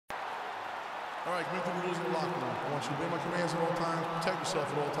All right, commit to the rules of the locker room. I want you to obey my commands at all times, protect yourself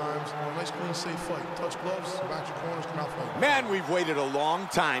at all times. I want a nice, clean, safe fight. Touch gloves, back your corners, come out fighting. Man, we've waited a long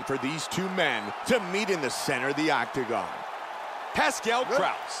time for these two men to meet in the center of the octagon. Hughes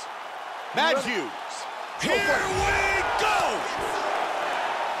Krausss, Matt Hughes. Here we go!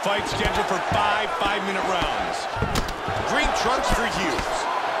 Fight scheduled for 5 5-minute rounds. Green trunks for Hughes,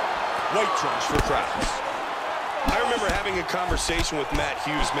 white trunks for Kraus. I remember having a conversation with Matt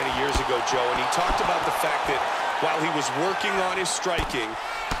Hughes many years ago, Joe, and he talked about the fact that while he was working on his striking,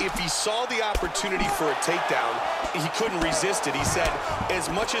 if he saw the opportunity for a takedown, he couldn't resist it. He said, as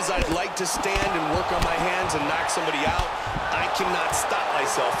much as I'd like to stand and work on my hands and knock somebody out, I cannot stop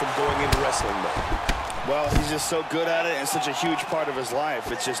myself from going into wrestling mode. Well, he's just so good at it and such a huge part of his life.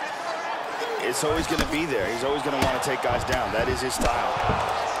 It's always going to be there. He's always going to want to take guys down. That is his style.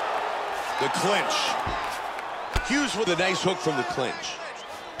 The clinch. Hughes with a nice hook from the clinch.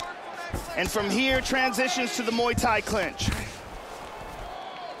 And from here, transitions to the Muay Thai clinch.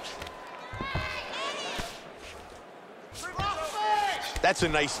 That's a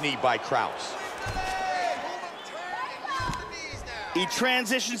nice knee by Kraus. He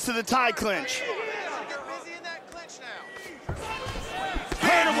transitions to the Thai clinch.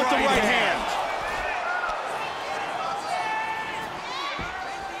 Hit him with the right hand.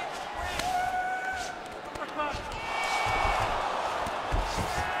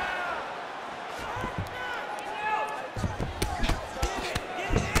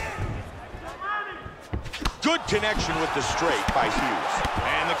 Good connection with the straight by Hughes.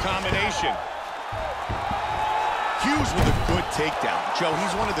 And the combination. Hughes with a good takedown. Joe,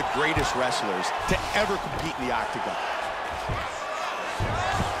 he's one of the greatest wrestlers to ever compete in the octagon.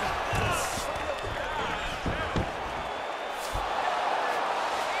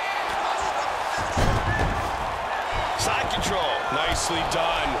 Side control. Nicely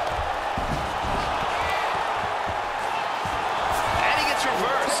done. And he gets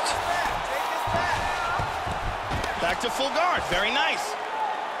reversed. Back to full guard. Very nice.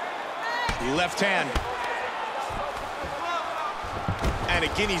 Left hand. And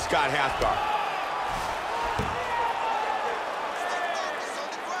again, he's got half guard.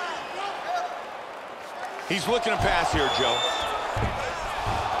 He's looking to pass here, Joe.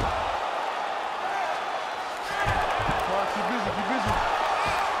 Keep busy, keep busy.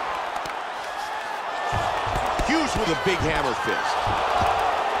 Hughes with a big hammer fist.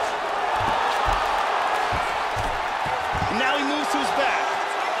 And now he moves to his back.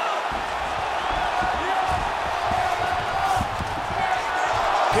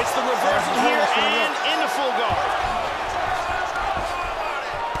 Hits the reversal here and into full guard.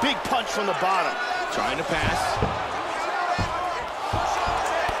 Big punch from the bottom. Trying to pass.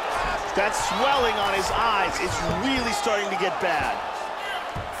 That swelling on his eyes is really starting to get bad.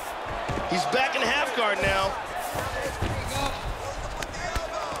 He's back in half guard now.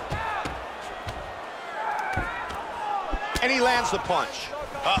 And he lands the punch.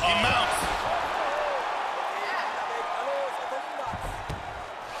 He mounts.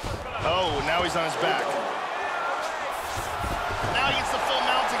 Oh, now he's on his back. Now he gets the full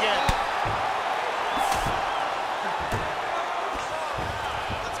mount again.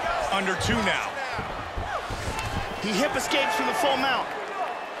 Under 2 now. He hip escapes from the full mount.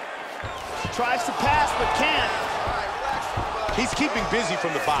 Tries to pass, but can't. He's keeping busy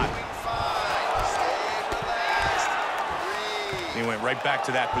from the bottom. He went right back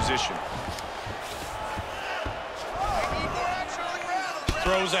to that position.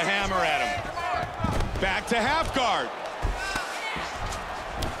 Throws a hammer at him. Back to half guard.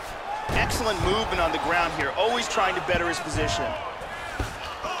 Excellent movement on the ground here, always trying to better his position.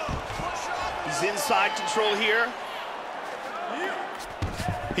 He's inside control here.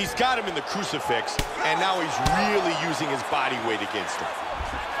 He's got him in the crucifix, and now he's really using his body weight against him.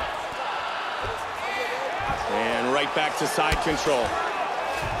 And right back to side control.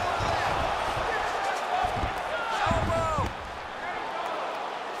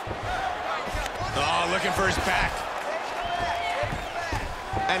 Oh, looking for his back.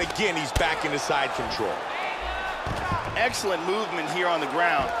 And again, he's back into side control. Excellent movement here on the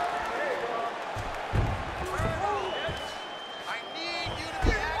ground.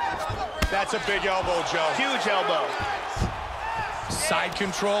 That's a big elbow, Joe. Huge elbow. Side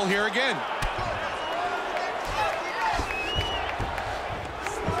control here again.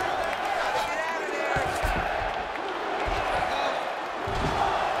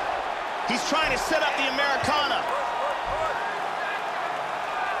 He's trying to set up the Americana.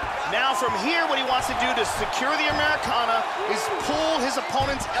 Now from here, what he wants to do to secure the Americana is pull his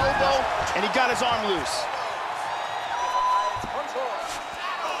opponent's elbow, and he got his arm loose.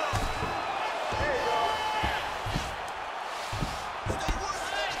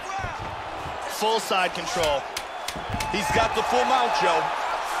 full side control. He's got the full mount, Joe.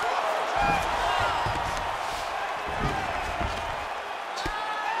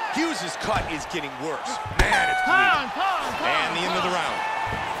 Hughes' cut is getting worse. Man, it's bleeding. And the end of the round.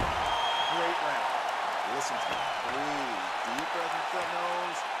 Great round. Listen to me. Breathe. Deep breath into that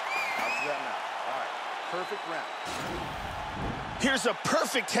nose. Out to that mouth. All right. Perfect round. Here's a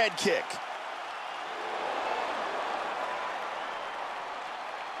perfect head kick.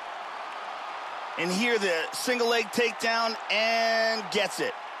 And here the single leg takedown and gets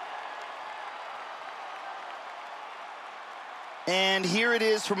it. And here it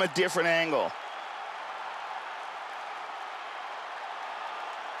is from a different angle.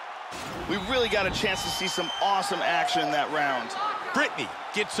 We really got a chance to see some awesome action in that round. Brittany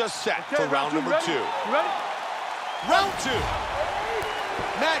gets us set for round number 2. You ready? Round 2.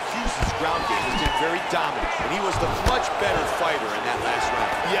 Matt Hughes' ground game has been very dominant, and he was the much better fighter in that last round.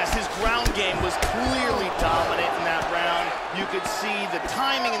 Yes, his ground game was clearly dominant in that round. You could see the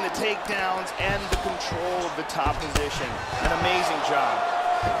timing in the takedowns and the control of the top position. An amazing job.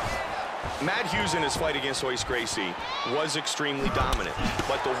 Matt Hughes in his fight against Hughes Gracie was extremely dominant,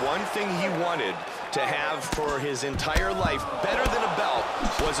 but the one thing he wanted to have for his entire life, better than a belt,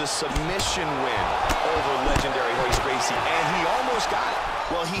 was a submission win over legendary Hughes Gracie, and he almost got it.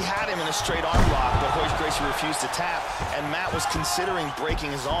 Well, he had him in a straight arm lock, but Hughes Gracie refused to tap, and Matt was considering breaking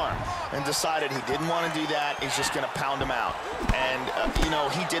his arm and decided he didn't want to do that. He's just going to pound him out. And, you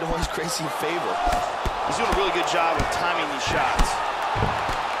know, he did Hughes Gracie a favor. He's doing a really good job of timing these shots.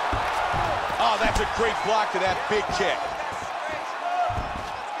 Oh, that's a great block to that big kick.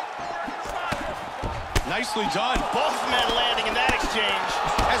 Nicely done. Both men landing in that exchange.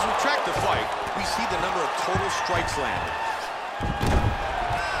 As we track the fight, we see the number of total strikes landed.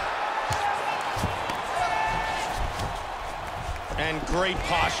 And great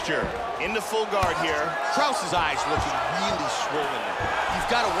posture. Into full guard here. Krauss's eyes looking really swollen. You've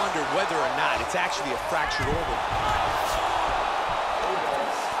got to wonder whether or not it's actually a fractured orbital.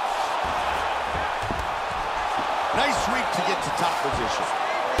 Nice sweep to get to top position.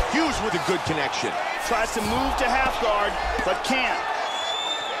 Hughes with a good connection. Tries to move to half guard, but can't.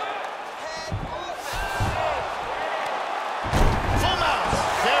 Full mount.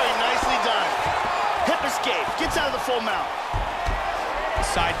 Very nicely done. Hip escape. Gets out of the full mount.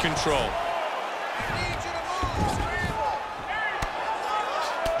 Side control.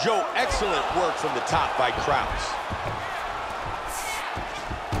 Joe, excellent work from the top by Krauss.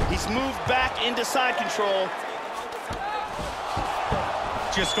 He's moved back into side control.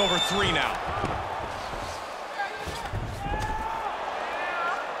 Just over 3 now.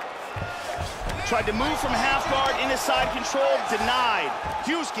 Tried to move from half guard into side control, denied.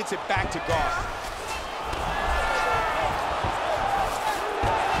 Hughes gets it back to guard.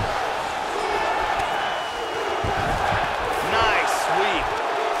 Nice sweep.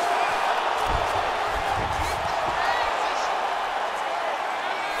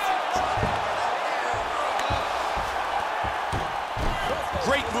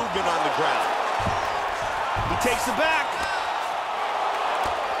 Great movement on the ground. He takes it back.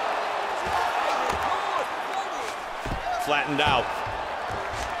 Flattened out.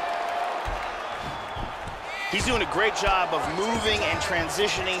 He's doing a great job of moving and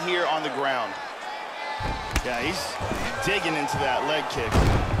transitioning here on the ground. Yeah, he's digging into that leg kick.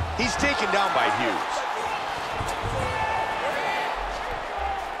 He's taken down by Hughes.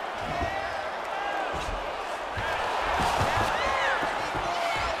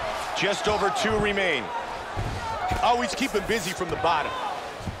 Just over 2 remain. Oh, he's keeping busy from the bottom.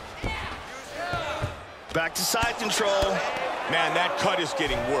 Back to side control. Man, that cut is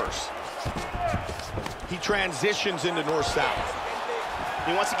getting worse. He transitions into north-south.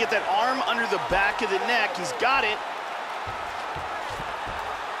 He wants to get that arm under the back of the neck. He's got it.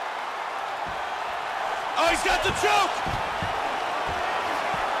 Oh, he's got the choke!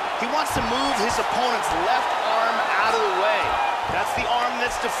 He wants to move his opponent's left arm out of the way. That's the arm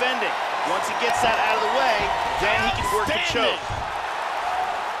that's defending. Once he gets that out of the way, then he can work the choke.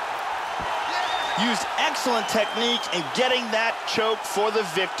 Used excellent technique in getting that choke for the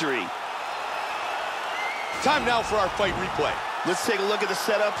victory. Time now for our fight replay. Let's take a look at the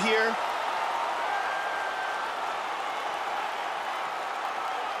setup here.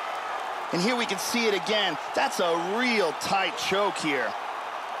 And here we can see it again. That's a real tight choke here.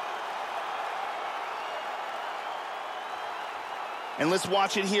 And let's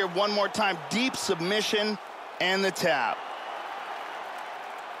watch it here one more time. Deep submission and the tap.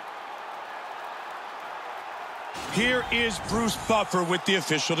 Here is Bruce Buffer with the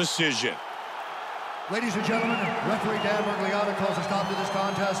official decision. Ladies and gentlemen, referee Dan Mergliata calls a stop to this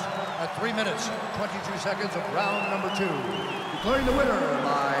contest at 3 minutes, 22 seconds of round number 2. Declaring the winner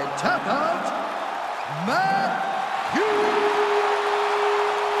by tap out, Matt Hughes!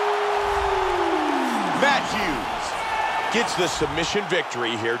 Matt Hughes gets the submission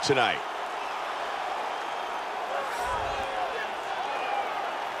victory here tonight.